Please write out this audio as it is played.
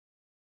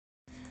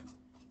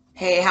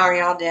Hey, how are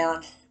y'all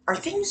doing? Are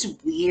things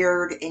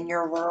weird in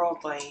your world?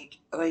 I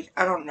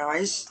don't know.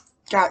 I just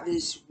got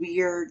this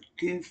weird,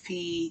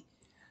 goofy,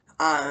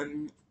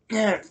 um,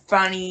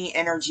 funny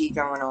energy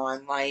going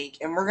on.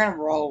 And we're gonna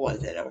roll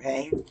with it,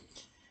 okay?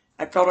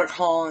 I felt a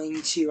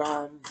calling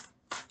to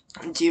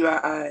do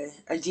a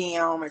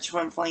DM, a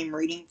twin flame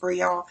reading for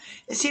y'all.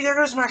 And see, there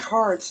goes my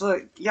cards.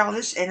 Look, y'all,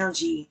 this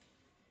energy,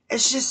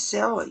 it's just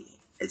silly.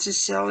 It's a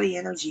silly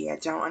energy. I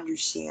don't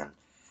understand.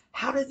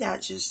 How did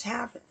that just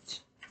happen?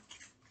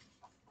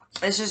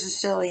 It's just a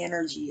silly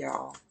energy,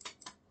 y'all.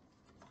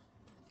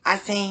 I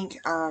think,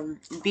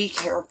 be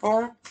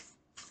careful.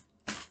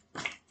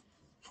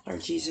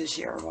 Lord Jesus,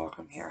 you are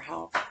welcome here.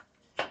 Help.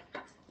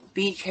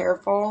 Be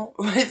careful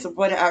with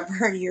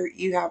whatever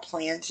you have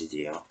planned to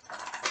do.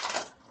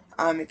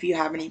 If you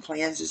have any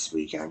plans this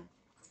weekend,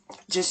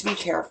 just be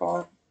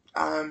careful.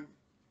 Um,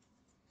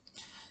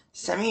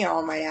 some of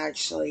y'all might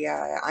actually,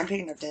 I'm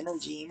picking up the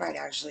energy, you might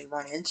actually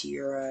run into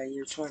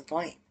your twin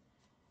flame.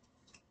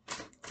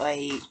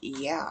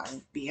 Yeah,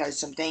 because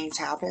some things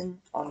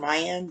happen on my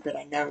end, but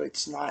I know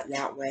it's not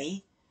that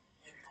way.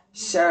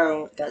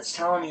 So that's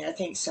telling me I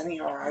think some of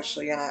y'all are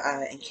actually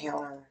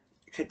gonna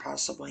could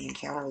possibly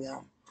encounter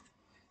them.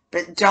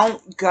 But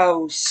don't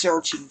go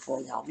searching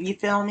for them. You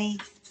feel me?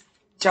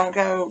 Don't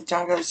go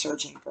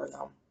searching for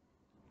them.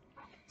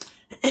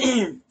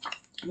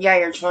 Yeah,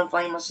 your twin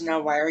flame wants to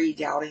know, why are you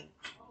doubting?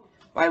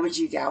 Why would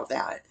you doubt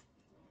that?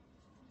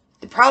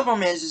 The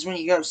problem is when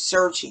you go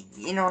searching.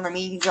 You know what I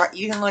mean?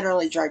 You can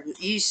literally drive.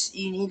 You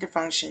need to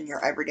function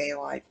your everyday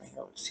life.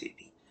 Oh, excuse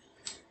me.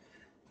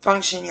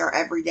 Function your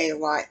everyday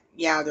life.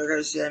 Yeah, there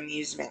goes the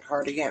amusement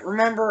card again.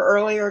 Remember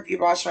earlier, if you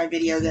watched my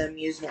video, the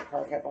amusement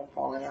card kept on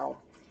falling out.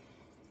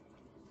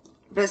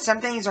 But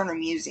some things aren't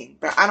amusing.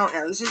 But I don't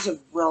know. This is a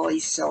really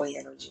silly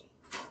energy.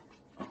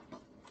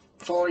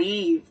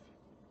 Believe.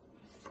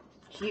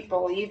 Keep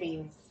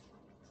believing.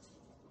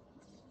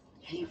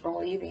 Keep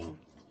believing.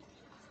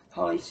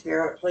 Holy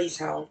Spirit, please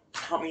help.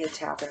 Help me to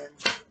tap in.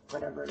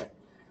 Whatever it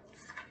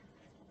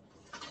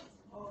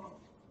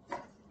is.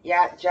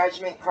 Yeah,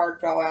 judgment card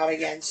fell out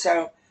again.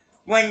 So,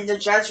 when the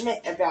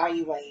judgment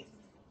evaluate,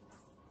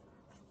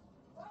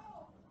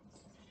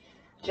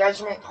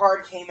 judgment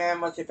card came in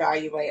with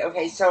evaluate.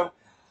 Okay, so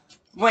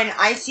when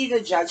I see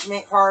the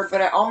judgment card, what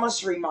it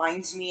almost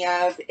reminds me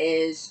of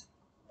is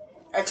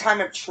a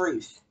time of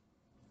truth.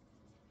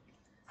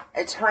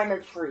 A time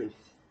of truth.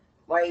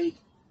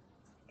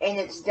 And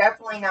it's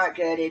definitely not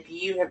good if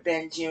you have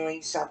been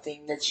doing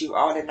something that you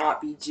ought to not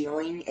be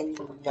doing and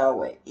you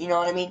know it. You know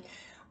what I mean?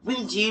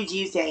 We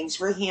do things.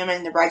 We're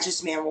human. The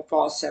righteous man will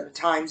fall 7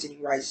 times and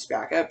he rises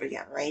back up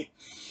again, right?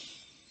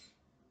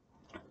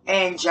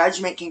 And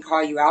judgment can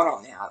call you out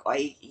on that,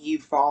 like you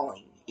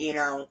falling, you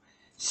know.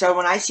 So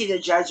when I see the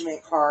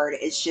judgment card,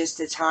 it's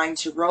just a time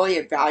to really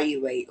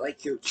evaluate,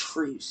 like, your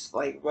truths,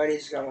 like what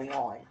is going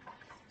on.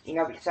 You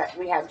know, because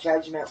we have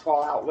judgment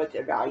fall out with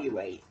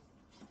evaluate.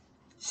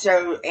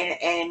 So,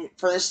 and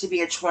for this to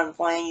be a twin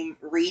flame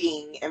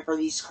reading and for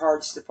these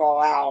cards to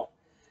fall out,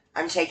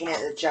 I'm taking it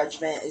that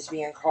judgment is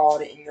being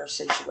called in your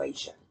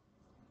situation.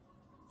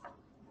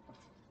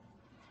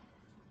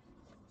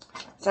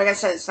 So like I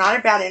said, it's not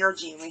about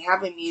energy. We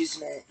have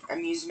amusement.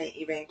 Amusement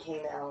even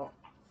came out.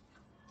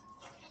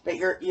 But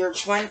your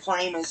twin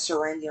flame is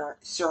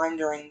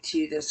surrendering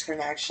to this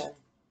connection.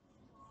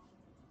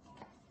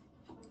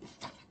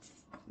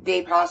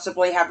 They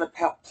possibly have a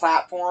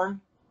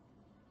platform,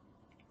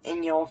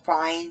 and you'll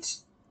find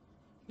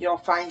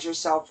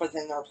yourself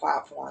within their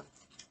platform.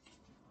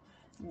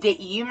 That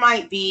you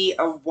might be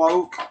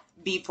awoke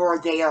before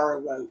they are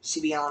awoke.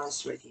 To be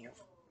honest with you,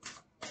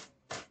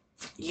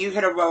 you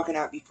could have woken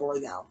up before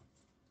them,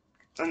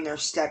 and they're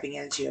stepping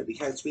into it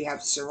because we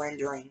have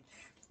surrendering.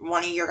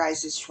 One of your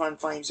guys' twin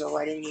flames are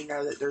letting you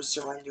know that they're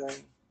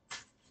surrendering.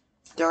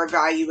 They're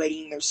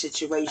evaluating their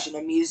situation.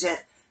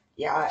 Amusement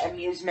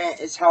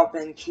is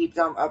helping keep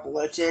them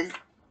uplifted.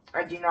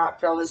 I do not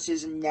feel this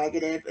is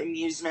negative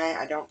amusement.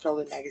 I don't feel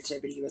the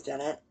negativity within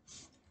it.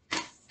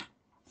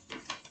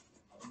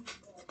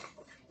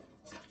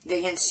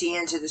 They can see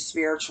into the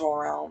spiritual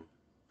realm.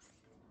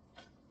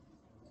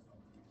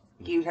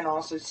 You can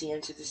also see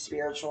into the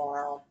spiritual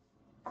realm.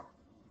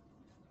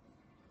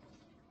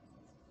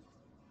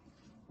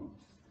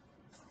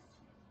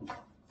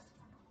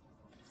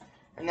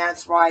 And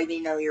that's why they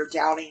know you're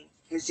doubting,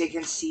 because they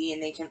can see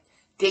and they can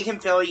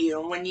feel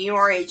you. And when you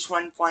are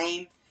H1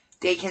 flame,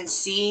 they can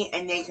see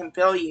and they can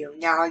feel you.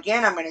 Now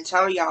again, I'm going to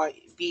tell y'all,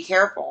 be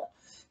careful,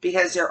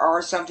 because there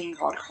are something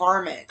called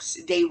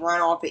karmics. They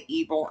run off of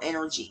evil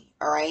energy.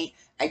 Alright?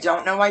 I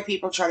don't know why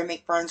people try to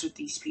make friends with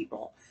these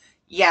people.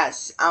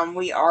 Yes,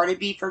 we are to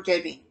be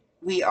forgiving.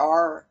 We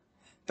are.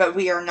 But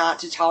we are not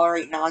to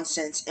tolerate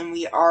nonsense, and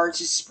we are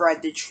to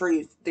spread the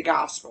truth, the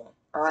gospel.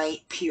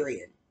 Alright?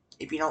 Period.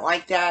 If you don't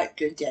like that,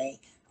 good day.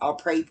 I'll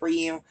pray for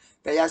you.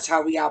 But that's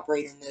how we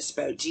operate in this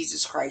boat.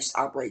 Jesus Christ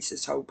operates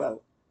this whole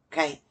boat.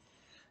 Okay?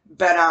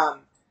 But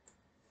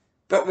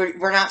But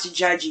we're not to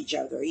judge each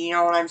other. You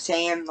know what I'm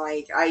saying?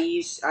 Like,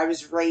 I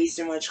was raised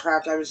in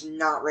witchcraft. I was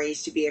not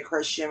raised to be a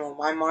Christian.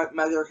 When my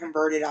mother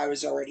converted, I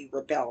was already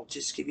rebelled.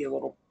 Just to give you a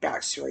little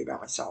backstory about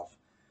myself.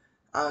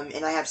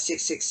 And I have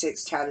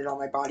 666 tatted on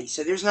my body.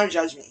 So there's no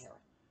judgment here.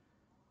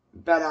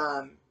 But,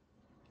 and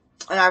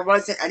I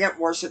didn't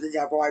worship the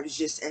devil. I was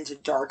just into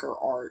darker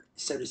art,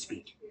 so to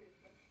speak.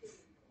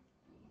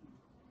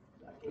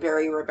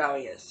 Very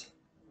rebellious.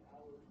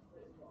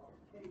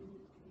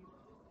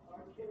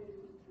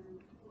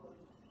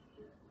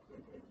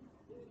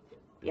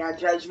 Yeah,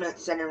 judgment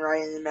sitting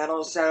right in the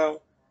middle.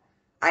 So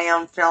I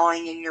am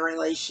feeling in your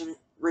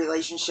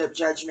relationship,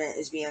 judgment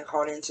is being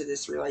called into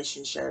this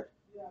relationship.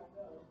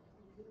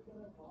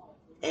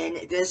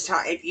 And this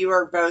time, if you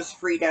are both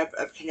freed up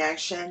of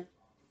connection,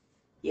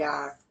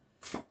 yeah.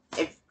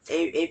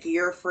 If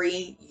you're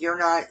free, you're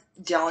not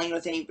dealing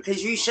with any,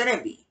 because you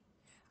shouldn't be.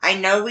 I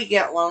know we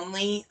get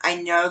lonely. I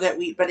know that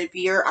but if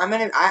you're,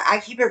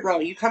 I keep it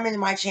real. You come into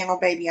my channel,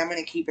 baby, I'm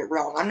going to keep it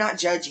real. I'm not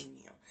judging you.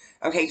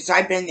 Okay, because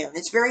I've been there. And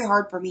it's very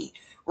hard for me.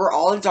 We're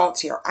all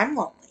adults here. I'm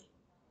lonely.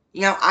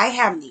 You know, I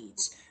have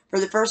needs. For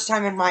the first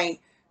time in my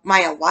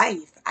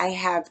life, I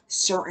have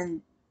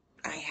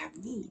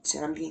needs.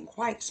 And I'm being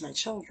quiet because my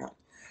children.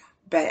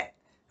 But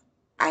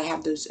I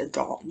have those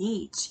adult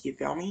needs. You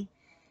feel me?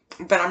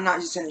 But I'm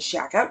not just going to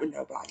shack up with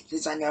nobody.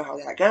 Because I know how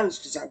that goes.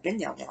 Because I've been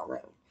down that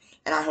road.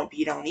 And I hope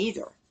you don't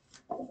either.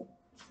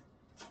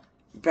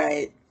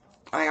 But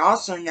I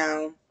also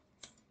know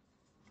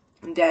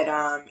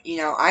that, you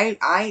know,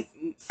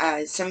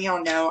 some of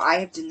y'all know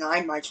I have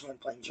denied my twin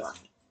flame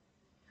journey.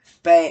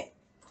 But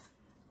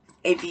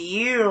if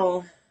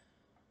you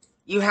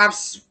have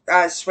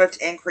swift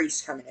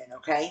increase coming in,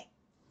 okay?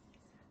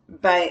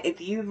 But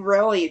if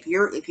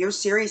you're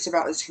serious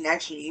about this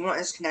connection, you want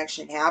this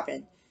connection to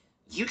happen,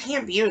 you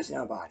can't be with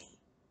nobody.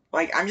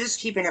 Like, I'm just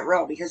keeping it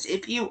real, because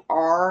if you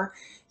are,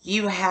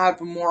 you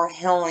have more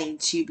healing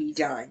to be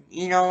done.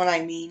 You know what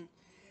I mean?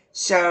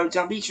 So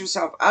don't beat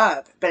yourself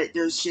up, but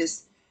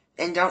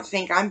and don't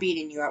think I'm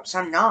beating you up, so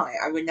I'm not.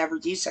 I would never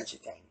do such a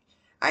thing.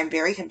 I'm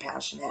very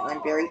compassionate, and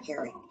I'm very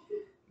caring.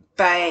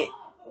 But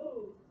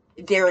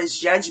there is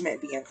judgment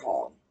being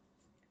called.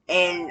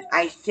 And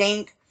I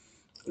think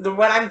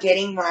what I'm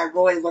getting when I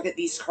really look at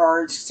these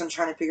cards, because I'm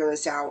trying to figure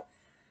this out,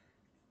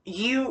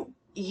 you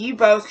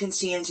both can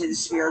see into the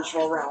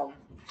spiritual realm.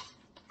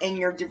 And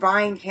your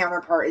divine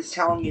counterpart is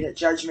telling you that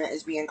judgment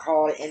is being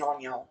called in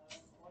on y'all.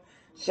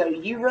 So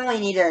you really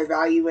need to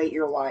evaluate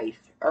your life,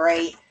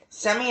 alright?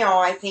 Some of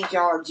y'all, I think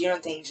y'all are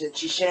doing things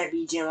that you shouldn't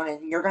be doing,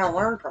 and you're going to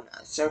learn from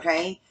this,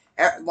 okay?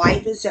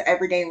 Life is an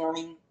everyday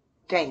learning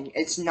thing.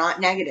 It's not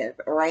negative,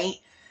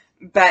 alright?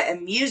 But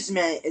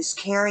amusement is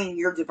carrying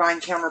your divine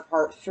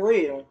counterpart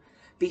through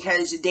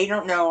because they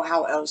don't know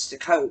how else to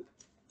cope.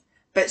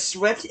 But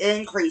swift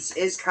increase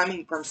is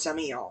coming from some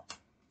of y'all.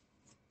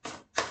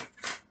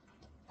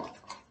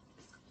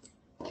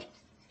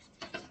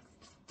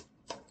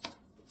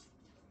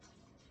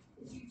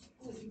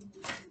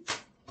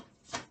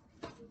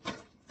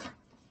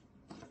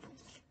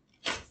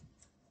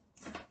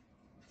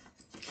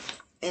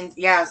 And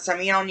yeah, some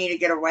of y'all need to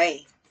get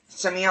away.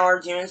 Some of y'all are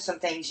doing some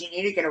things. You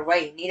need to get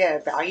away. You need to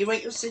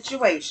evaluate your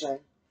situation.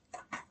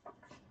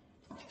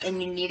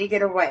 And you need to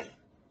get away.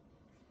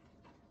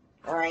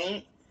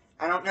 Alright?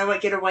 I don't know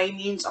what get away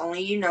means.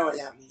 Only you know what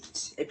that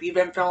means. If you've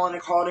been feeling a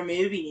call to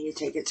move, you need to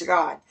take it to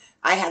God.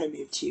 I had to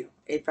move too.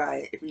 If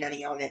none of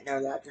y'all didn't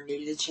know that. If you're new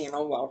to the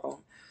channel, welcome.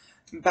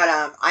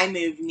 But I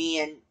moved me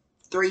and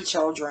 3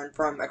 children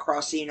from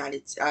across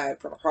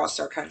from across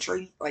our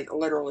country, like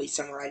literally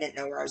somewhere I didn't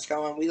know where I was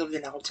going. We lived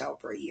in a hotel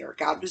for a year.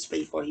 God was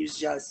faithful. He was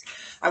just,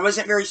 I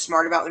wasn't very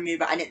smart about the move,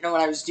 but I didn't know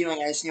what I was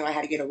doing. I just knew I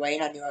had to get away,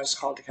 and I knew I was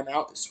called to come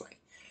out this way.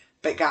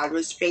 But God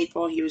was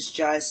faithful. He was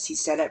just, he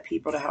set up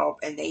people to help,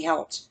 and they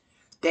helped.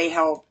 They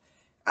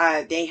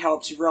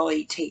helped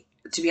really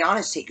to be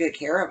honest, take good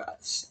care of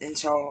us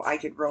until I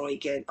could really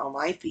get on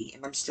my feet.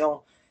 And I'm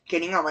still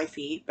getting on my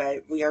feet,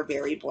 but we are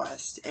very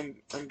blessed, and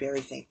I'm very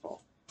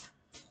thankful.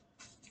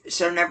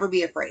 So never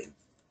be afraid.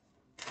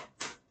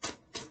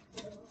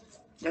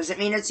 Doesn't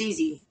mean it's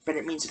easy, but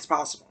it means it's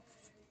possible.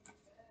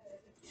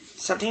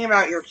 Something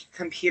about your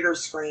computer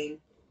screen.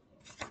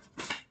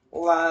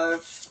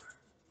 Love.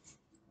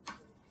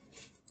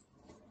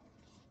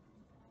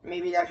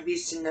 Maybe that could be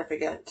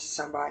significant to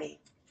somebody.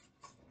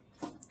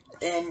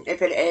 And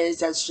if it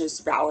is, that's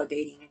just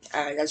validating.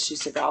 That's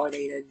just a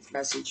validated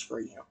message for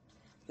you.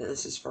 That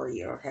this is for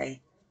you, okay?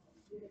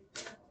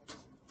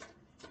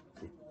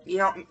 You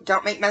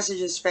don't make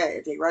messages fit.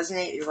 If they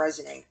resonate, they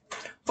resonate.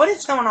 What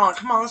is going on?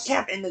 Come on, let's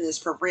tap into this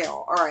for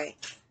real. Alright.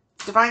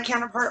 Divine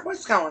counterpart,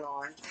 what's going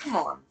on? Come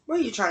on. Where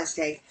are you trying to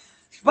stay?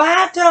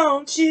 Why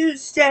don't you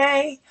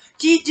stay?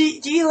 Do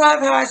you love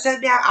how I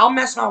said that? I'll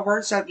mess my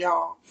words up,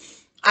 y'all.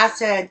 I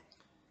said,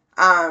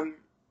 I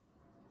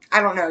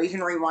don't know. You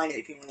can rewind it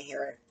if you want to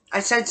hear it. I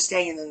said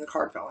stay, and then the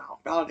card fell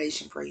out.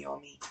 Validation for you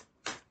on me.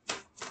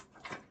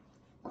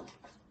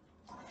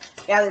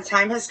 Yeah, the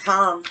time has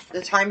come.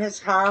 The time has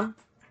come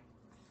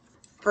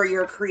for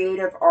your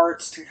creative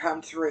arts to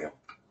come through.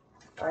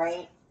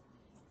 Alright?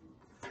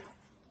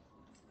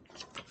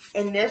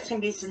 And this can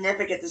be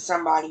significant to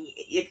somebody.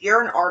 If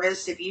you're an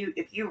artist, if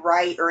you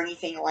write or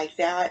anything like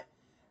that,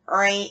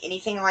 alright,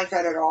 anything like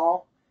that at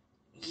all,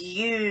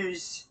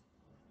 use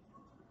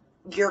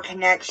your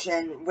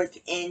connection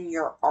within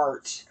your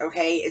art.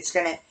 Okay? It's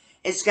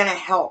gonna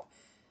help.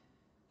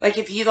 Like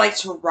if you like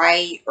to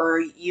write or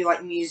you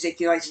like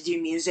music, you like to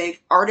do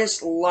music,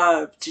 artists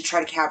love to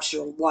try to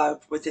capture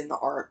love within the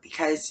art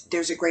because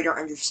there's a greater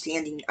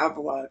understanding of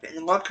love.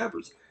 And love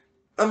covers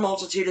a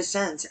multitude of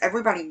sins.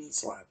 Everybody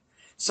needs love.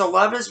 So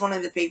love is one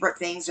of the favorite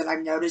things that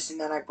I've noticed and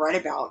that I've read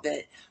about,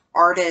 that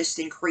artists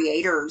and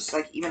creators,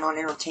 like even on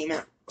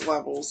entertainment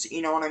levels,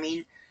 you know what I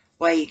mean?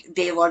 Like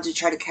they love to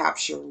try to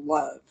capture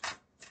love.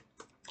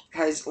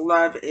 Because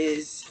love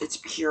is, it's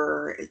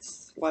pure,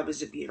 love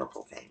is a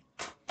beautiful thing.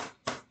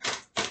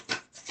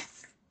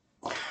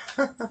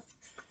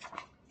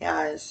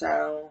 Yeah,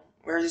 so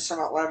we're just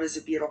talking about love is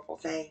a beautiful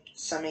thing.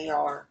 Some of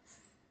y'all are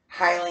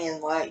highly in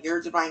love.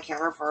 Your divine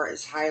counterpart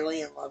is highly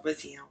in love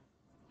with you.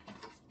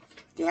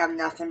 They have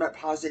nothing but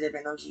positive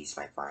energies,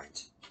 my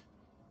friend.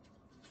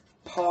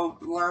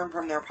 Learn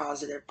from their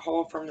positive.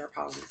 Pull from their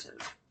positive.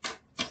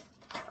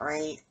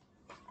 Alright?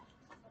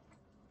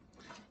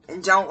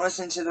 And don't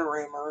listen to the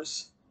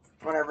rumors.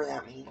 Whatever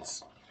that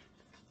means.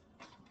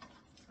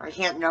 I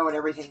can't know what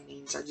everything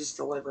means. I just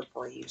deliver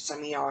for you. Some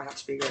of y'all have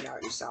to figure it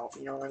out yourself.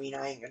 You know what I mean?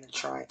 I ain't gonna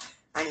try.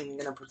 I ain't even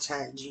gonna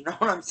pretend. You know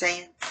what I'm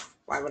saying?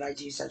 Why would I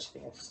do such a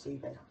thing? It's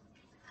stupid.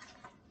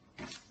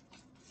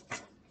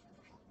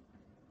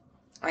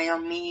 I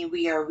am me,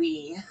 we are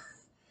we.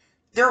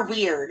 They're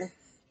weird.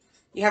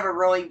 You have a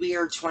really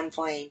weird twin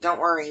flame. Don't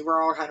worry,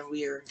 we're all kind of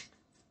weird.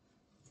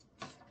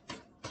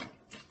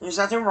 There's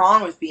nothing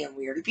wrong with being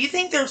weird. If you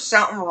think there's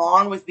something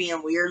wrong with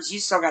being weird, you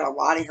still got a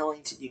lot of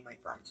healing to do, my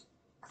friends.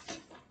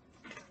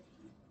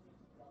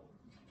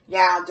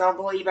 Yeah, don't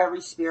believe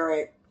every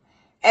spirit.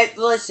 And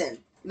listen,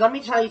 let me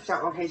tell you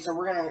something. Okay, so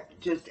we're going to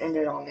just end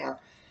it on there.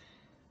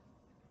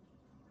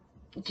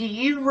 Do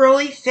you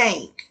really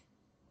think,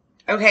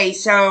 okay,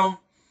 so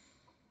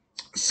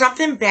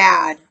something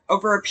bad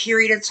over a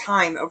period of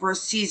time, over a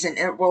season,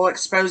 it will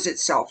expose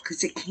itself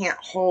because it can't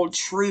hold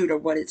true to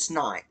what it's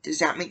not. Does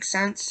that make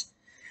sense?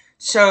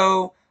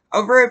 So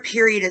over a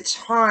period of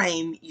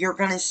time, you're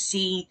going to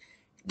see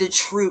the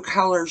true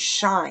colors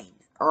shine,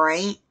 all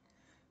right?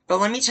 But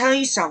let me tell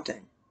you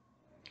something.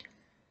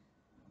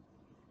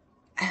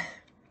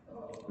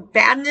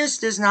 Badness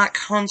does not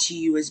come to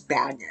you as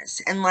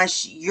badness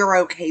unless you're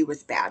okay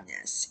with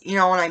badness. You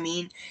know what I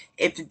mean?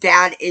 If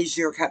that is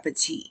your cup of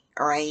tea,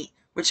 all right?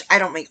 Which I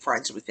don't make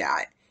friends with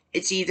that.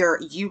 It's either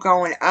you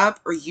going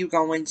up or you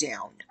going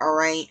down, all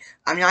right?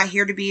 I'm not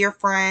here to be your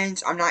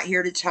friend. I'm not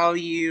here to tell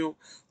you,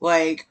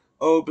 like,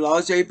 oh,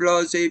 blase,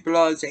 blase,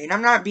 blase. And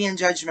I'm not being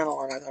judgmental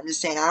or nothing. I'm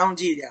just saying I don't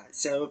do that.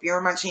 So if you're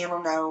on my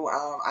channel, no,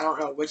 I don't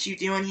know what you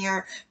doing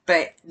here,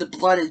 but the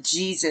blood of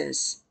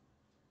Jesus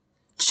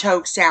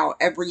chokes out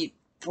every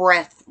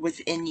breath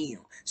within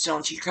you. So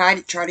don't you try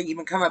to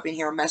even come up in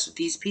here and mess with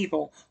these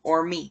people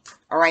or me.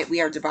 Alright,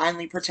 we are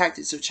divinely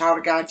protected. So child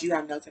of God, you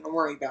have nothing to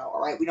worry about.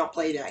 Alright, we don't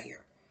play that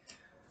here.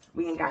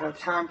 We ain't got no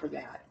time for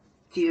that.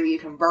 It's either you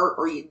convert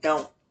or you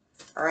don't.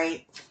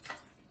 Alright?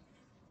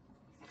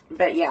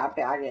 But yeah,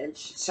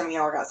 baggage. Some of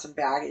y'all got some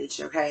baggage,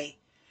 okay?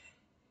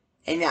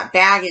 And that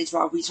baggage,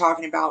 while we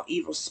talking about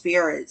evil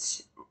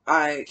spirits,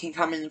 can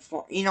come in the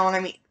form, you know what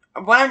I mean?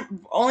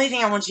 Only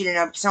thing I want you to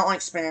know, because I don't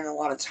like spending a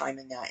lot of time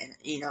in that, and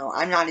you know,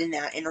 I'm not in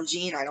that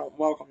energy, and I don't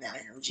welcome that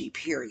energy,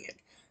 period.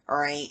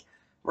 Alright?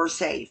 We're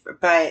safe.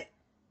 But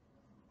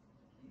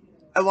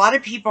a lot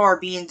of people are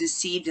being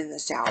deceived in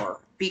this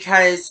hour,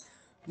 because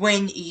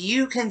when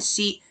you can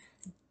see,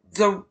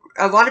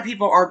 a lot of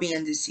people are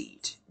being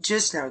deceived.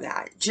 Just know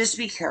that. Just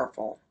be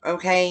careful,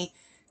 okay?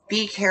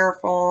 Be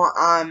careful.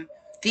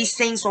 These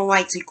things will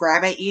like to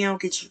grab at you,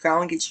 get you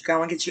going, get you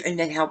going, get you, and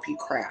then help you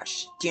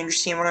crash. Do you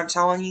understand what I'm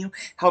telling you?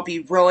 Help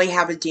you really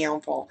have a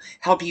downfall.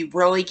 Help you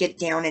really get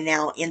down and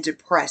out and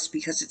depressed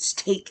because it's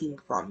taking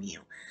from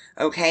you.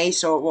 Okay?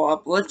 So it will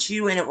uplift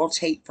you and it will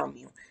take from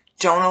you.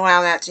 Don't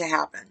allow that to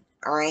happen.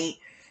 Alright?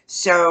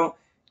 So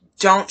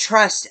don't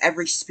trust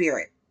every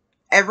spirit.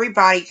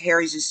 Everybody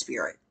carries a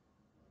spirit.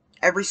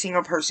 Every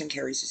single person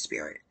carries a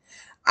spirit.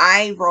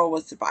 I roll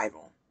with the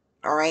Bible.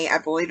 Alright? I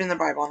believe in the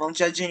Bible. I don't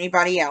judge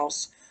anybody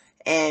else.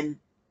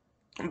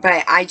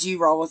 But I do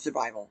roll with the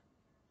Bible.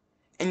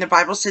 And the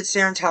Bible sits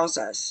there and tells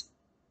us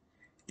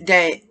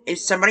that if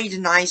somebody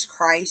denies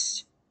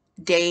Christ,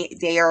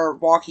 they are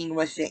walking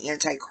with the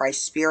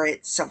Antichrist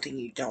spirit, something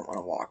you don't want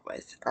to walk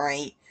with.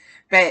 Alright?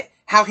 But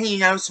how can you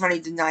know somebody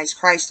denies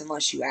Christ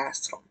unless you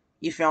ask them?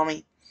 You feel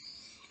me?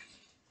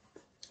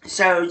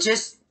 So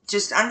just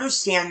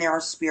understand there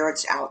are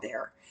spirits out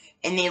there,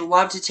 and they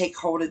love to take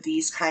hold of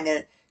these kind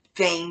of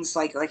things.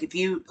 Like if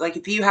you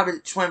have a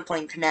twin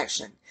flame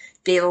connection,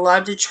 they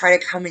love to try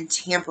to come and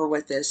tamper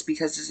with this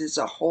because this is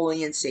a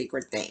holy and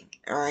sacred thing.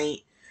 All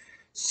right.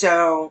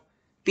 So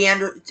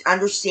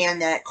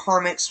understand that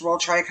karmics will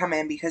try to come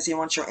in because they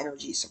want your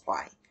energy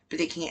supply, but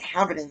they can't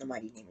have it in the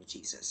mighty name of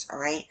Jesus. All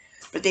right.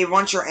 But they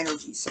want your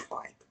energy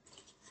supply.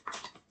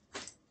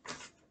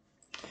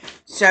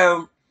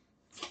 So,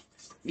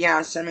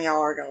 yeah, some of y'all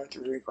are going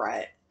through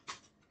regret.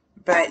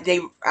 But they,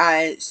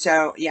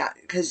 so, yeah,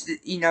 because,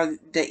 you know,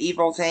 the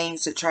evil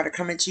things that try to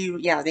come at you,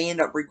 yeah, they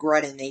end up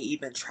regretting they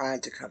even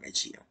tried to come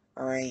at you.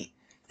 Alright?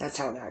 That's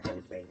how that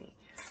goes, baby.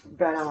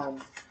 But I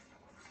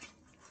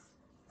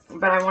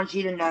want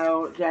you to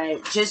know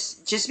that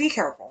just be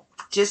careful.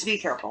 Just be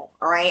careful.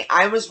 Alright?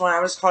 I was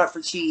caught up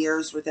for 2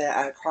 years with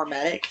a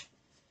karmatic.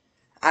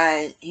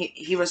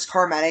 He was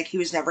karmatic. He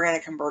was never going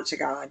to convert to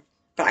God.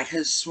 But I could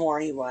have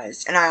sworn he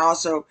was. And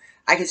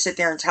I could sit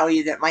there and tell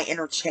you that my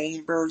inner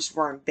chambers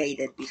were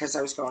invaded because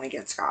I was going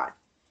against God.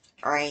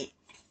 Alright?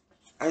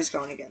 I was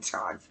going against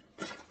God.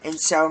 And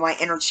so my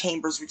inner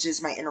chambers, which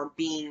is my inner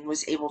being,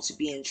 was able to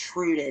be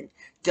intruded,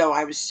 though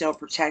I was still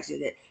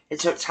protected. It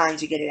took time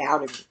to get it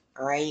out of me.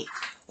 Alright?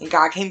 And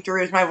God came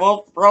through with my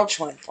world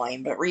twin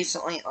flame. But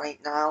recently, like,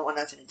 no, I don't want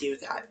nothing to do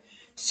with that.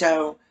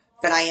 So,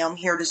 but I am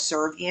here to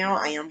serve you.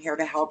 I am here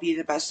to help you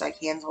the best I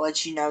can to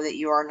let you know that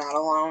you are not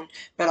alone.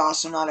 But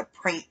also not to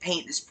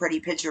paint this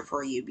pretty picture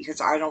for you. Because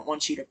I don't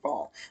want you to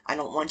fall. I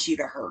don't want you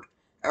to hurt.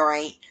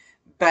 Alright?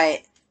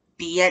 But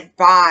be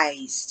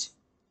advised.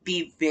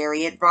 Be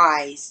very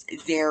advised.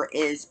 There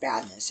is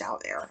badness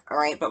out there.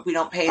 Alright? But we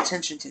don't pay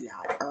attention to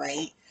that.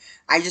 Alright?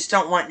 I just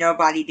don't want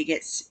nobody to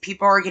get...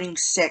 People are getting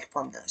sick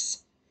from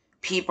this.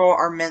 People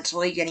are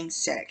mentally getting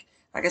sick.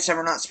 Like I said,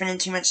 we're not spending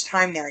too much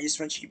time there. I just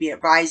want you to be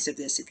advised of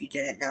this if you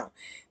didn't know.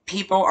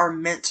 People are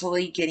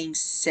mentally getting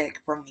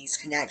sick from these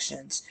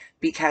connections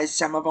because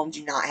some of them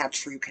do not have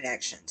true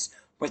connections.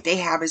 What they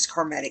have is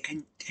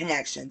karmatic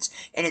connections,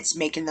 and it's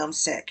making them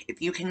sick.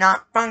 If you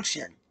cannot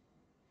function,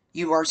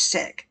 you are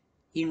sick.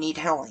 You need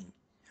healing.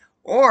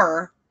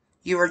 Or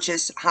you are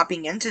just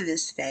hopping into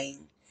this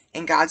thing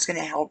and God's going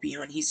to help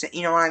you. And he's,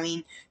 you know what I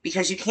mean?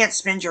 Because you can't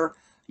spend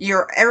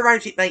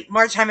everybody, like,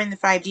 more time in the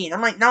 5D. And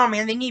I'm like, no,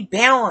 man, they need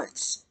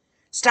balance.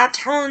 Stop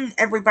telling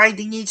everybody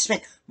they need to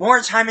spend more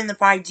time in the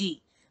 5D.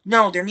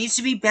 No, there needs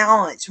to be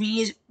balance.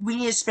 We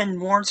need to spend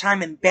more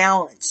time in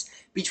balance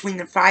between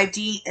the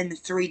 5D and the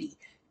 3D.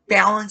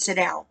 Balance it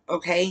out,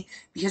 okay?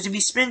 Because if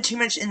you spend too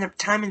much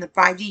time in the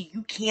 5D,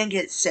 you can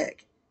get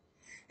sick.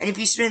 And if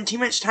you spend too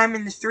much time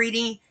in the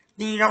 3D,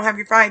 then you don't have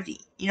your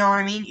 5D. You know what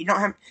I mean? You don't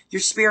have your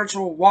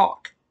spiritual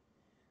walk.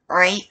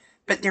 Alright?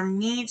 But there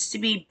needs to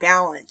be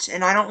balance.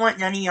 And I don't want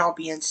none of y'all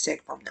being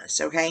sick from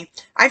this, okay?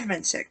 I've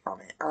been sick from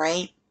it,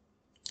 alright?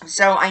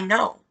 So I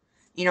know.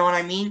 You know what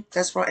I mean?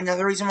 That's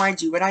another reason why I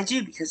do what I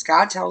do. Because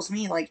God tells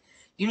me, like,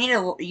 you need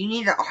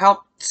to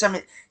help some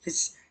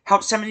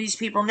of these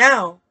people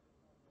know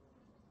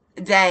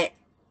that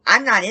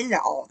I'm not into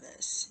all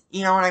this.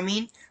 You know what I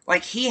mean?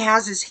 Like, he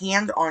has his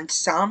hand on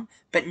some,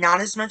 but not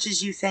as much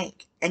as you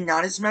think. And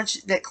not as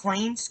much that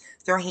claims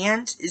their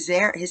hand is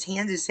there, his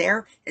hand is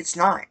there. It's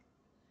not.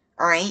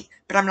 Alright?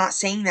 But I'm not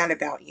saying that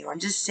about you. I'm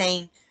just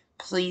saying,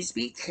 please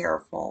be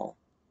careful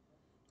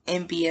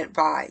and be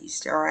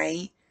advised.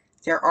 Alright?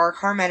 There are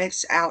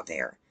karmatics out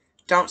there.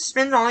 Don't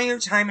spend all your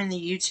time in the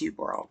YouTube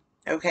world.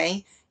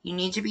 Okay? You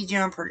need to be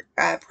doing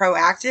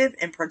proactive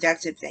and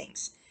productive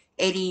things.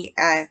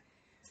 Yeah,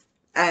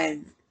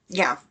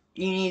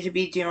 you need to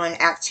be doing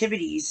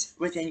activities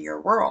within your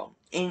world.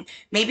 And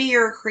maybe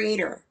you're a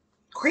creator.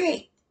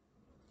 Create.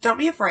 Don't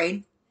be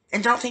afraid.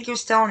 And don't think you're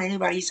stealing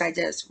anybody's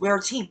ideas. We're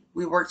a team.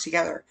 We work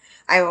together.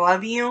 I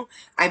love you.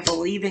 I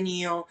believe in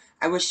you.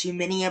 I wish you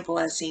many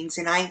blessings.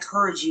 And I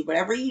encourage you,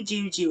 whatever you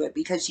do, do it.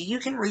 Because you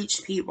can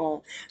reach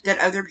people that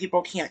other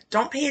people can't.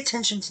 Don't pay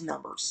attention to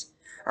numbers.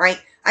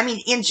 Alright? I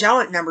mean,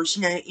 angelic numbers,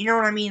 you know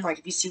what I mean? Like,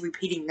 if you see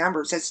repeating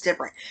numbers, that's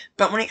different.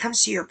 But when it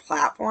comes to your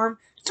platform,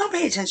 don't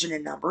pay attention to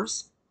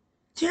numbers.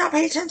 Do not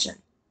pay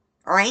attention.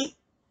 Alright?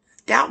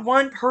 That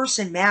one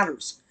person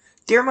matters.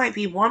 There might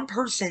be one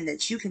person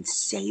that you can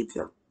save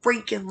their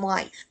freaking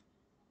life.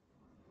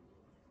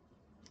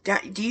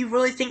 Do you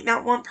really think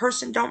that one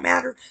person don't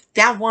matter?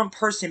 That one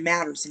person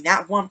matters, and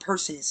that one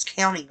person is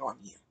counting on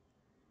you.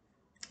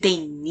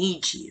 They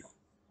need you.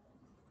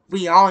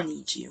 We all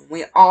need you.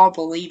 We all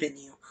believe in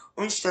you.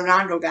 Lord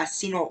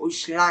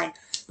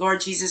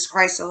Jesus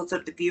Christ, I lift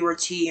up the viewer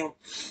to you.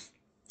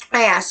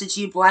 I ask that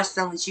you bless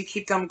them, that you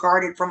keep them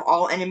guarded from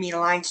all enemy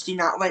lines. Do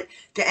not let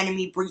the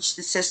enemy breach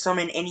the system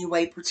in any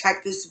way.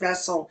 Protect this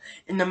vessel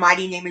in the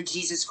mighty name of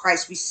Jesus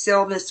Christ. We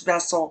seal this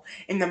vessel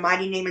in the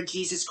mighty name of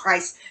Jesus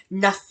Christ.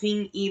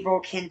 Nothing evil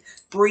can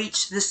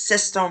breach the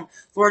system.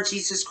 Lord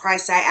Jesus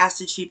Christ, I ask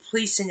that you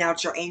please send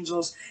out your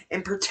angels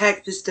and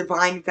protect this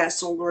divine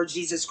vessel, Lord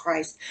Jesus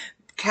Christ.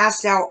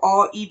 Cast out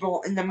all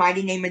evil in the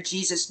mighty name of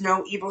Jesus.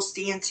 No evil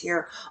stands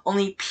here.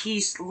 Only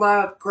peace,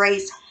 love,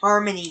 grace,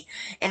 harmony.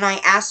 And I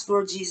ask,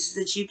 Lord Jesus,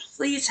 that you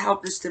please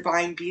help this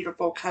divine,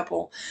 beautiful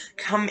couple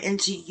come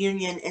into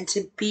union and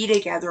to be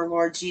together,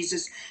 Lord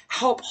Jesus.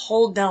 Help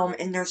hold them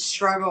in their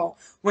struggle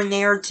when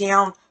they are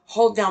down.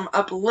 Hold them,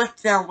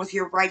 uplift them with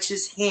your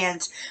righteous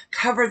hands.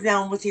 Cover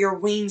them with your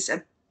wings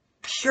of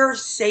pure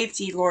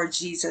safety, Lord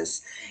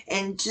Jesus,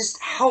 and just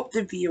help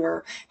the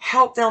viewer,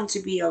 help them to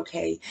be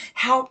okay,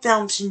 help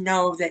them to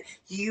know that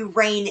you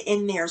reign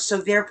in there, so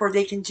therefore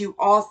they can do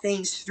all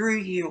things through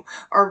you,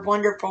 our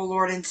wonderful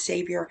Lord and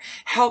Savior.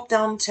 Help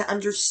them to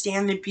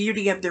understand the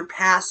beauty of their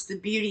past, the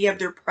beauty of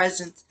their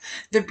present,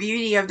 the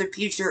beauty of the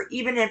future.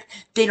 Even if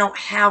they don't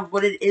have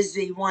what it is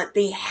they want,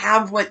 they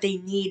have what they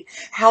need.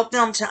 Help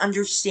them to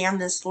understand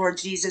this, Lord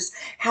Jesus.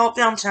 Help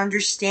them to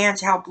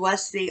understand how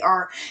blessed they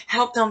are.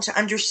 Help them to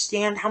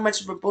understand how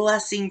much of a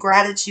blessing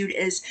gratitude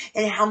is,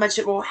 and how much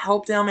it will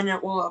help them and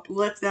it will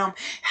uplift them.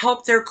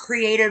 Help their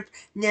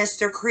creativeness,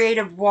 their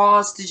creative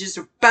walls to just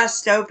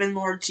bust open,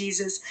 Lord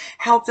Jesus.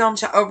 Help them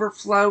to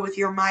overflow with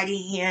your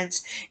mighty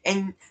hands.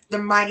 In the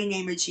mighty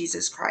name of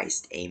Jesus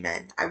Christ,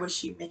 amen. I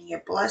wish you many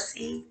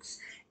blessings,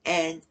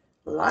 and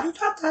la da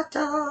da da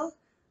da.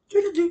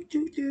 Do do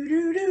do do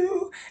do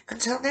do.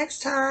 Until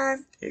next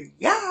time,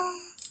 yeah.